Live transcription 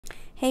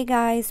Hey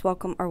guys,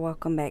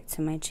 welcome back to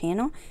my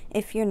channel.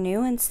 If you're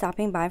new and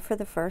stopping by for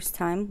the first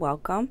time,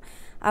 welcome.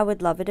 I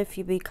would love it if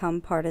you become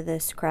part of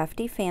this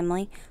crafty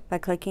family by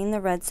clicking the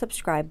red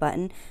subscribe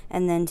button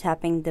and then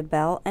tapping the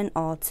bell and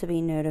all to be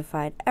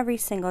notified every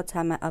single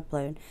time I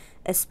upload,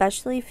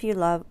 especially if you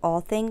love all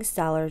things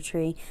Dollar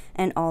Tree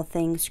and all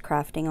things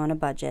crafting on a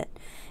budget.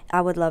 I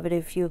would love it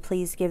if you would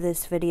please give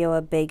this video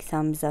a big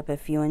thumbs up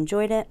if you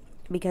enjoyed it,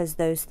 because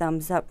those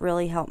thumbs up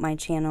really help my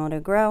channel to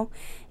grow.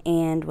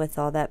 And with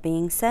all that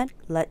being said,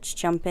 let's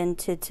jump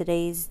into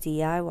today's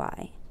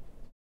DIY.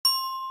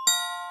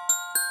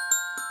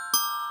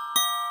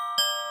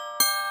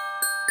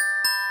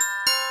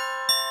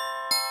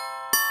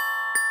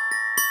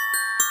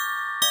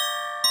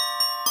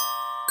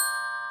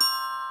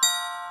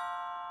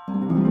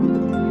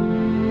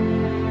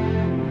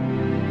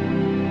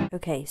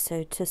 Okay,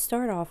 so to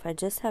start off, I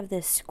just have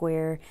this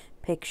square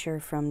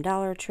picture from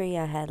Dollar Tree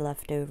I had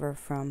left over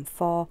from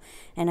fall,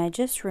 and I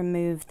just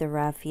removed the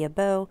raffia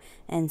bow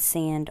and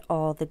sand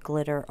all the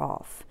glitter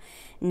off.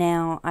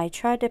 Now, I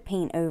tried to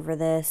paint over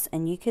this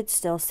and you could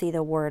still see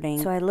the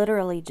wording, so I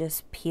literally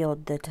just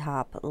peeled the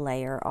top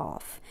layer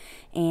off,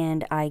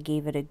 and I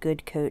gave it a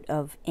good coat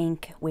of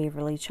ink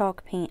Waverly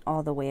chalk paint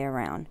all the way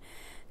around.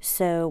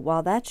 So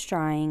while that's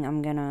drying,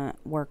 I'm gonna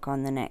work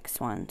on the next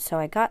one. So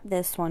I got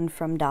this one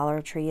from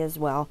Dollar Tree as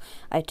well.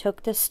 I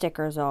took the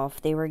stickers off.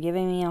 They were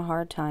giving me a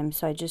hard time,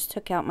 so I just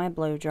took out my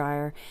blow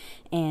dryer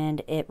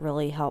and it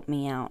really helped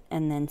me out,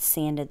 and then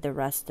sanded the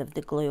rest of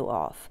the glue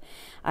off.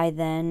 I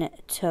then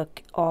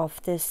took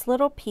off this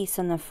little piece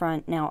on the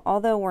front. Now,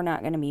 although we're not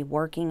going to be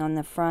working on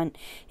the front,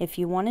 if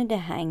you wanted to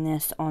hang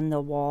this on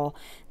the wall,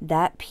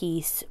 that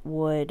piece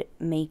would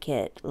make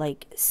it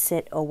like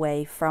sit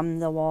away from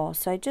the wall.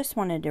 So I just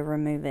wanted to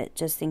remove it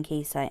just in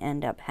case I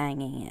end up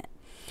hanging it.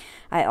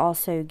 I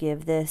also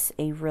give this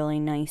a really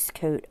nice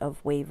coat of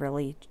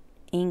Waverly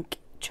ink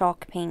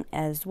chalk paint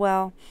as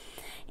well.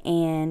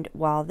 And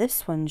while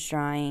this one's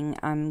drying,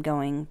 I'm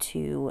going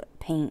to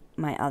paint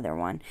my other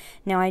one.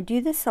 Now, I do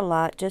this a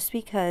lot just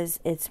because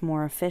it's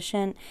more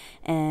efficient,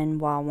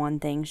 and while one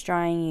thing's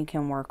drying, you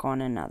can work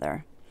on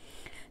another.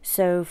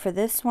 So for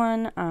this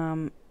one,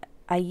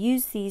 I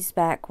used these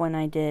back when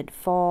I did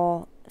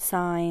fall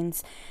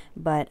signs,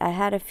 but I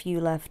had a few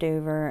left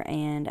over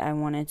and I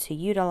wanted to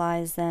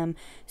utilize them.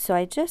 So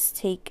I just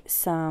take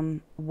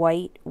some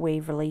white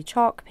Waverly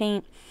chalk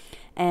paint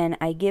and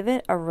I give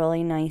it a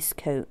really nice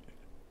coat.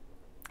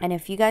 And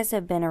if you guys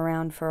have been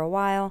around for a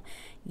while,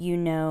 you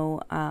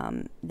know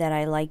that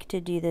I like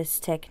to do this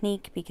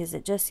technique because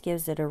it just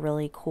gives it a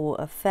really cool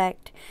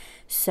effect.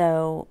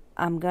 So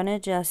I'm going to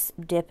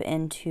just dip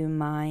into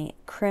my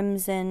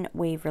crimson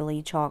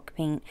Waverly chalk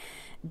paint,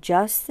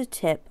 just the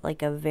tip,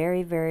 like a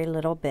very, very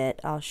little bit.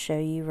 I'll show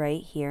you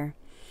right here.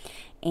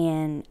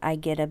 And I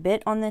get a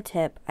bit on the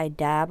tip, I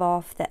dab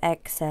off the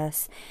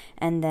excess,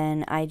 and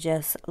then I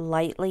just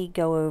lightly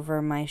go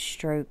over my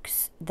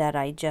strokes that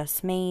I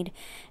just made,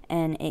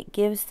 and it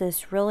gives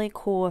this really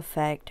cool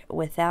effect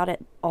without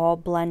it all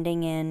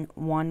blending in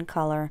one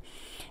color.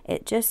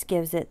 It just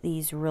gives it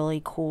these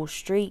really cool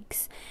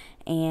streaks.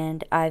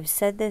 And I've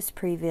said this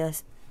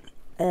previously,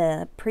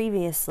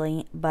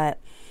 but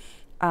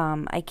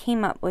I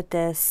came up with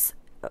this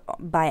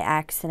by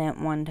accident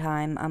one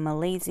time. I'm a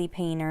lazy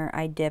painter.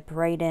 I dip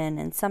right in,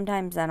 and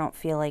sometimes I don't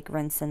feel like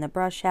rinsing the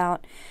brush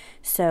out,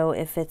 so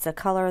if it's a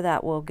color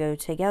that will go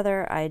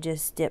together, I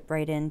just dip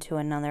right into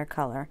another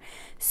color.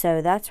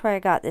 So that's where I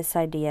got this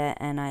idea,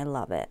 and I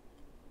love it.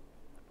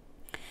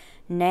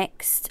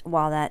 Next,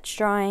 while that's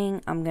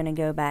drying, I'm going to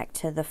go back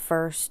to the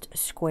first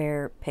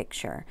square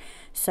picture.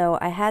 So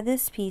I had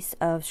this piece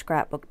of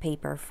scrapbook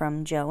paper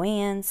from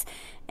Joann's,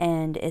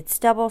 and it's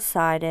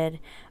double-sided,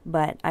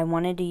 but I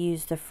wanted to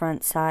use the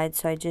front side,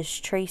 so I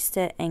just traced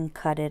it and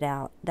cut it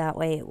out. That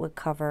way it would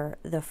cover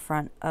the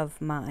front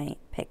of my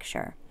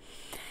picture.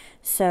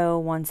 So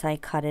once I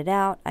cut it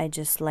out, I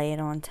just lay it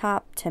on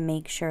top to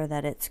make sure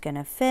that it's going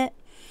to fit.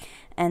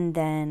 And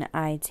then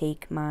I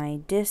take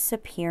my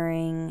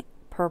disappearing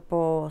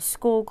purple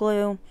school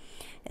glue.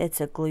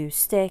 It's a glue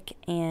stick,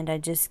 and I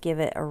just give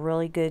it a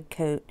really good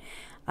coat.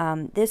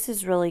 This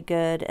is really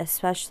good,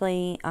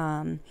 especially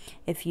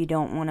if you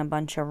don't want a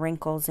bunch of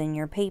wrinkles in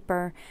your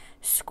paper.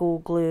 School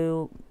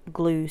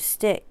glue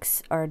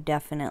sticks are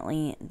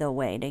definitely the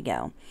way to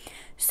go.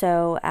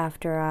 So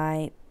after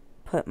I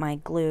put my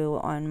glue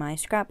on my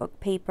scrapbook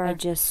paper, I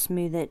just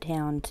smooth it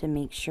down to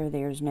make sure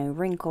there's no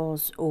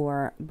wrinkles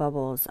or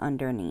bubbles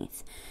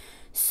underneath.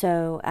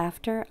 So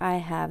after I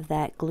have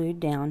that glued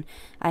down,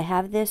 I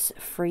have this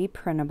free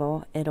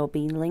printable. It'll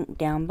be linked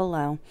down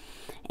below,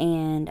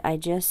 and I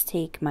just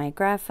take my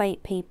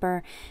graphite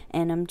paper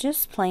and I'm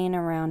just playing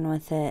around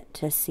with it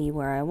to see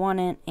where I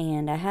want it.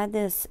 And I had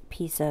this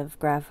piece of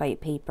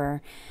graphite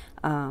paper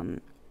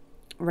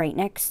right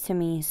next to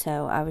me,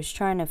 so I was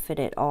trying to fit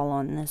it all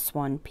on this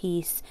one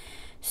piece.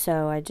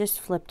 So I just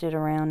flipped it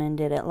around and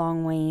did it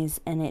long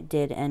ways, and it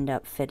did end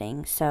up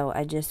fitting. So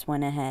I just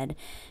went ahead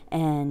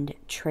and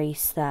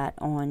traced that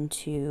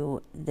onto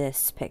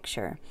this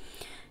picture.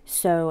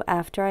 So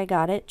after I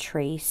got it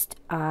traced,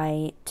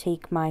 I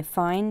take my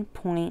fine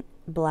point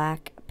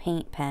black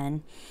paint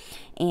pen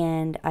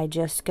and I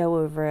just go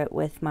over it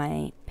with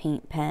my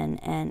paint pen,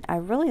 and I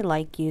really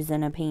like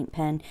using a paint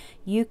pen.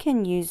 You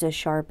can use a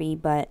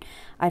Sharpie, but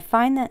I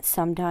find that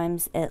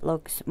sometimes it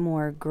looks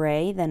more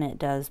gray than it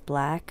does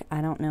black.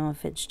 I don't know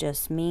if it's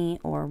just me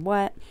or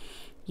what.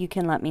 You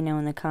can let me know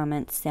in the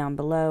comments down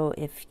below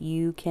if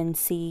you can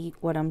see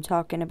what I'm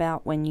talking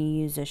about when you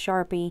use a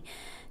Sharpie.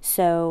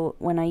 So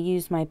when I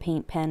use my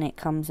paint pen, it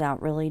comes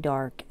out really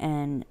dark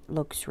and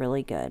looks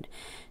really good.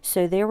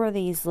 So there were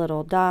these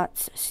little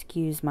dots.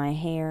 Excuse my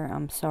hair,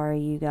 I'm sorry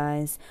you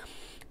guys.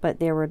 But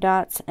there were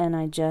dots, and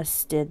I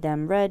just did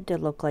them red to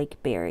look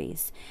like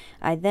berries.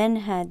 I then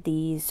had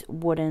these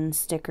wooden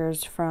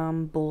stickers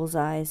from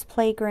Bullseyes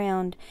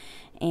Playground,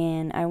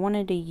 and I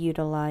wanted to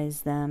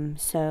utilize them,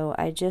 so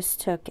I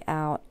just took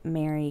out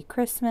Merry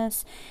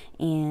Christmas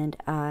and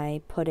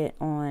I put it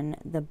on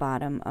the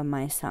bottom of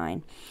my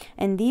sign.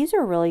 And these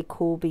are really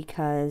cool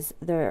because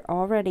they're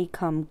already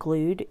come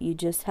glued. You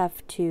just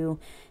have to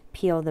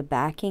peel the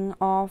backing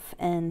off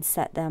and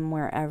set them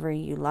wherever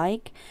you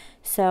like.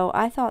 So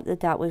I thought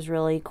that that was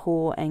really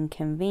cool and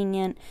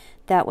convenient.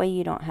 That way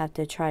you don't have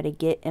to try to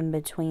get in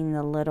between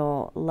the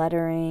little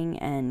lettering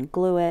and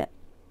glue it,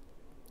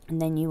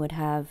 and then you would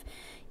have,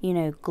 you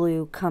know,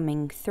 glue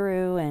coming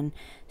through. And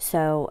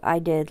so I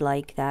did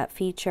like that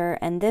feature.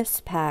 And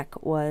this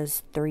pack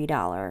was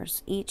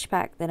 $3. Each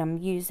pack that I'm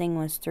using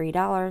was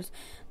 $3,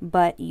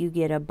 but you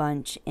get a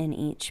bunch in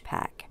each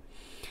pack.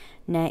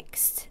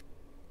 Next,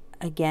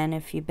 again,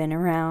 if you've been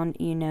around,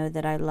 you know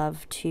that I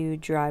love to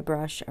dry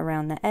brush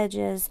around the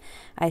edges.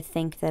 I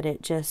think that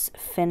it just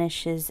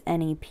finishes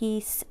any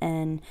piece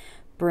and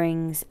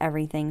brings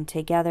everything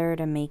together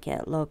to make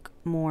it look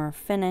more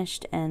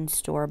finished and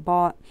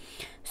store-bought.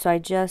 So I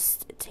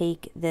just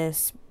take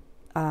this,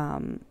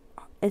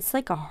 it's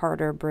like a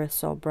harder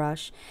bristle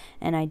brush,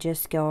 and I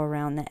just go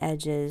around the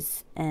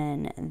edges,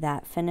 and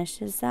that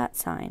finishes that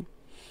sign.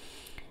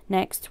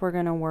 Next, we're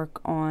going to work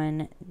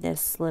on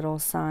this little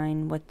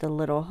sign with the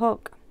little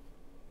hook.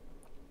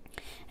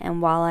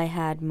 And while I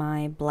had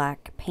my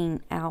black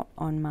paint out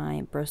on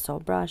my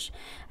bristle brush,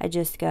 I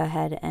just go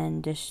ahead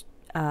and just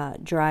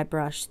dry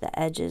brush the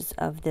edges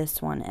of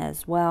this one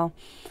as well.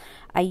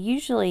 I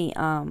usually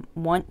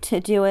want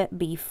to do it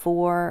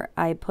before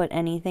I put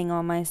anything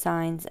on my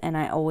signs, and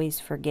I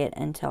always forget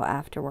until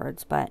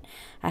afterwards. But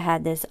I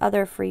had this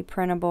other free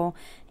printable,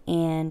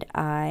 and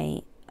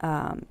I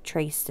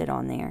traced it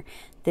on there.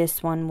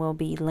 This one will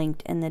be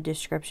linked in the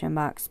description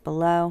box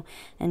below,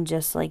 and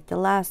just like the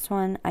last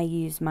one, I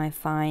use my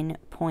fine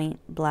point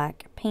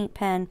black paint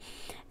pen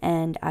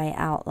and I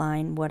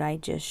outline what I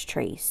just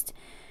traced.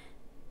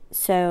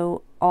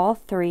 So all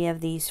three of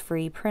these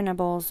free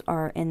printables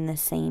are in the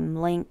same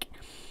link.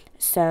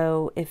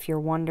 So if you're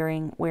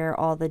wondering where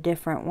all the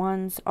different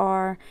ones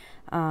are,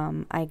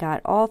 I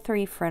got all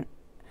three free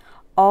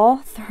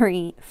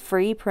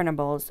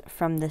printables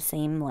from the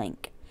same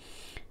link.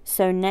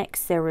 So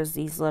next there was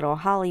these little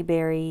holly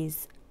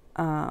berries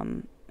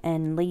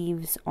and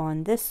leaves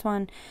on this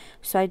one.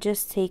 So I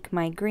just take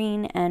my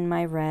green and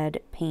my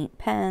red paint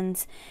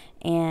pens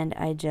and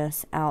I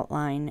just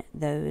outline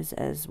those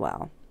as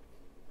well.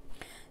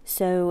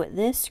 So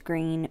this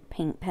green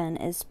paint pen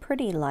is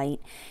pretty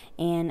light,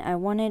 and I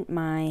wanted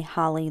my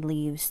holly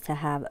leaves to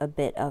have a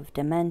bit of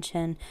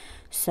dimension.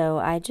 So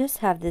I just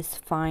have this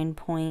fine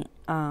point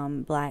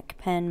black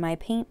pen. My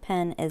paint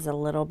pen is a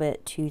little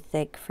bit too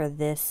thick for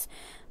this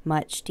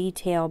much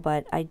detail,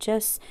 but I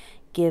just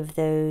give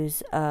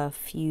those a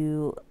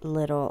few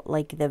little,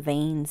 like the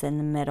veins in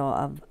the middle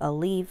of a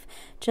leaf,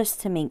 just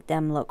to make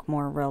them look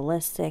more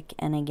realistic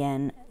and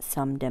again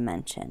some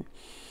dimension.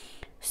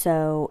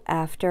 So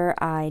after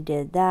I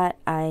did that,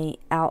 I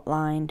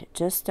outlined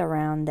just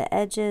around the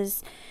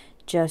edges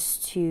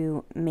just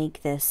to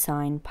make this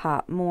sign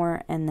pop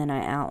more, and then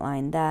I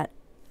outlined that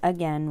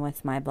again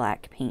with my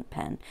black paint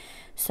pen.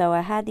 So I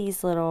had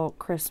these little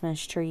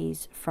Christmas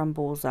trees from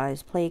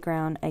Bullseyes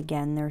Playground.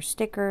 Again, they're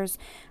stickers.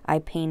 I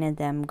painted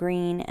them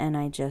green and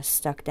I just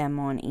stuck them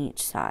on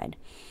each side.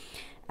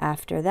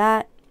 After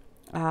that,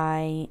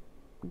 I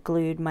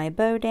glued my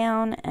bow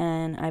down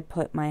and I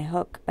put my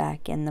hook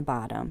back in the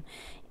bottom,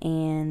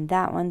 and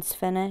that one's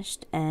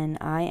finished, and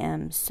I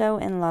am so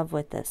in love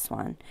with this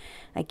one.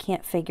 I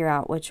can't figure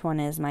out which one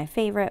is my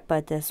favorite,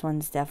 but this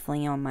one's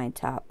definitely on my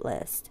top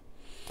list.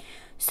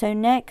 So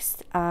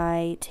next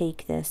I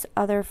take this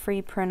other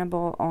free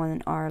printable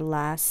on our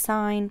last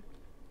sign,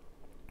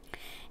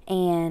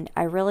 and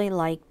I really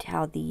liked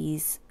how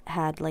these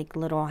had like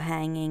little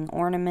hanging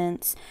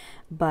ornaments,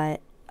 but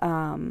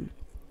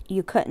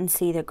you couldn't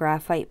see the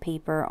graphite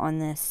paper on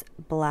this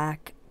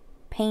black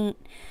paint,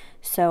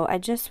 so I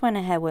just went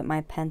ahead with my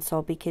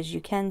pencil because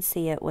you can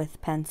see it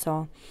with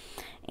pencil,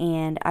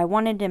 and I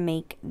wanted to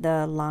make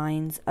the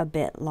lines a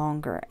bit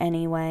longer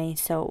anyway,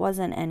 so it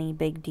wasn't any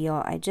big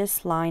deal. I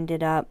just lined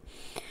it up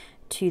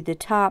to the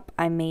top.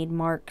 I made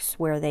marks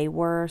where they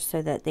were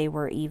so that they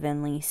were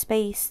evenly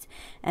spaced,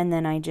 and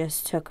then I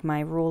just took my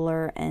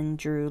ruler and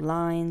drew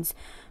lines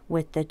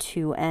with the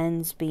two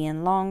ends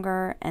being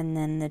longer and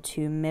then the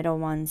two middle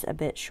ones a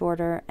bit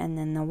shorter, and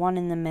then the one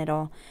in the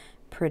middle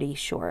pretty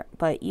short.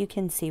 But you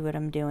can see what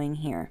I'm doing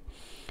here.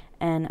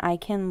 And I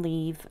can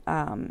leave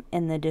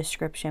in the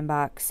description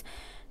box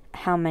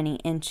how many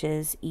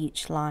inches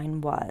each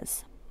line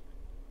was.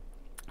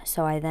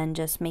 So I then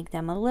just make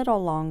them a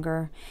little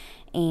longer,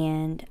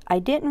 and I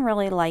didn't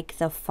really like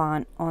the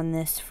font on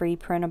this free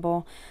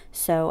printable,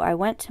 so I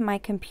went to my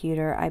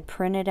computer, I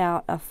printed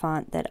out a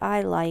font that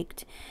I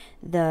liked.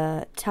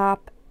 The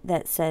top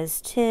that says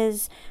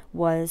Tis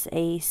was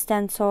a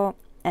stencil,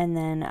 and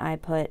then I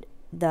put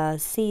the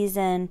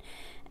season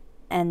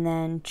and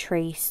then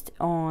traced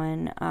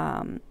on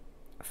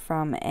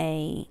from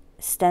a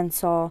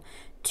stencil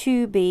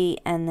to be,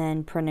 and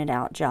then printed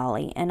out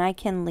Jolly. And I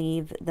can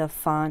leave the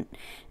font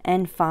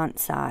and font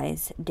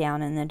size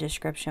down in the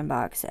description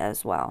box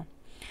as well.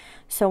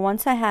 So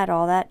once I had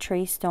all that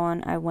traced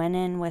on, I went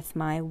in with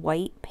my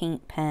white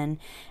paint pen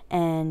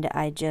and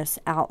I just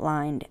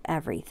outlined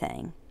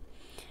everything.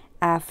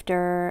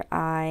 After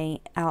I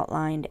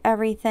outlined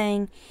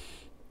everything,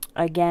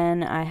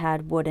 again, I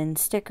had wooden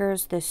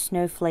stickers. The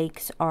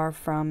snowflakes are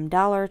from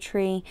Dollar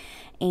Tree,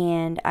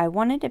 and I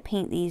wanted to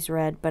paint these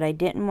red, but I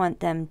didn't want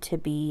them to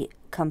be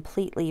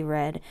completely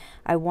red.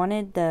 I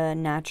wanted the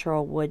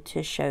natural wood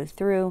to show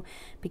through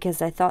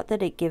because I thought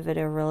that it gave it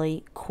a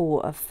really cool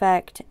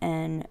effect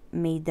and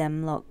made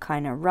them look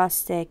kind of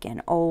rustic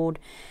and old.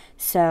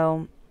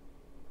 So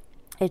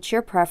it's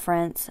your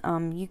preference.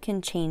 You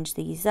can change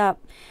these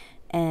up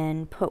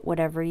and put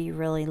whatever you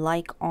really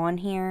like on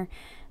here.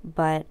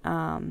 But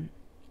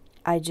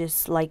I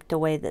just like the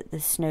way that the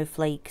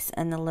snowflakes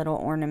and the little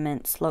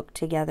ornaments look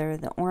together.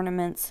 The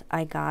ornaments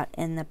I got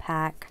in the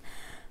pack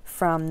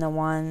from the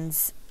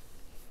ones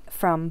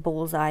from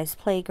Bullseyes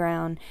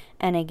Playground,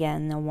 and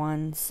again the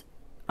ones,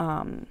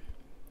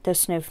 the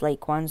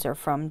snowflake ones are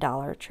from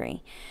Dollar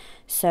Tree.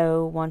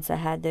 So once I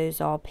had those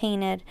all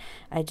painted,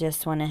 I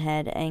just went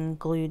ahead and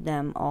glued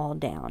them all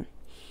down.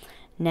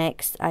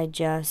 Next, I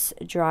just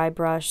dry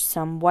brushed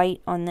some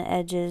white on the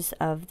edges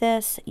of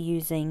this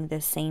using the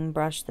same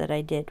brush that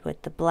I did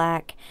with the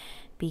black,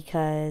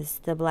 because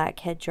the black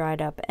had dried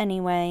up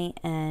anyway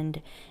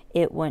and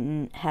it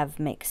wouldn't have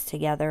mixed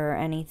together or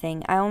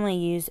anything. I only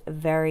use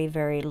very,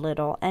 very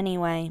little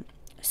anyway,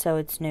 so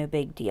it's no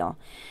big deal.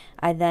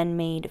 I then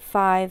made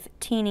 5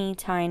 teeny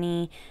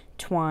tiny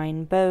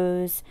twine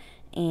bows,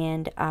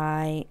 and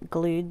I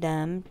glued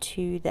them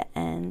to the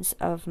ends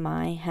of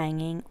my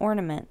hanging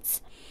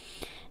ornaments.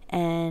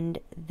 And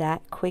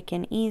that quick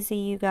and easy,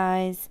 you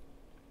guys.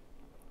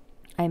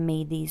 I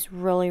made these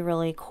really,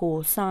 really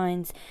cool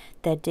signs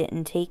that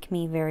didn't take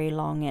me very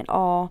long at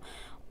all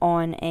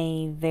on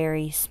a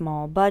very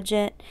small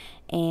budget.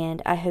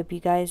 And I hope you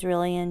guys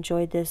really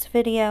enjoyed this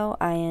video.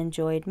 I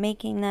enjoyed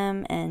making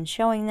them and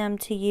showing them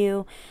to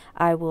you.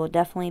 I will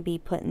definitely be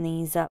putting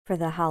these up for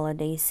the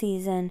holiday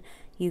season.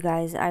 You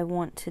guys, I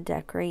want to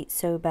decorate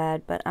so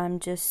bad, but I'm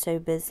just so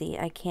busy.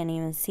 I can't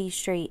even see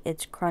straight.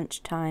 It's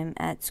crunch time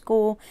at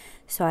school,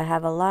 so I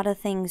have a lot of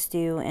things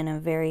due in a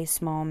very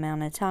small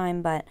amount of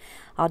time, but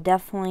I'll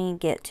definitely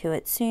get to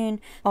it soon.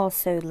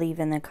 Also, leave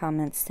in the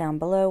comments down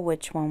below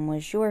which one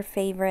was your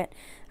favorite.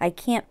 I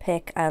can't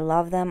pick. I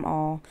love them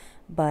all,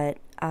 but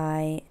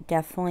I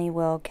definitely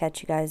will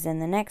catch you guys in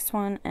the next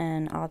one,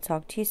 and I'll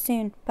talk to you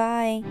soon.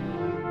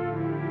 Bye!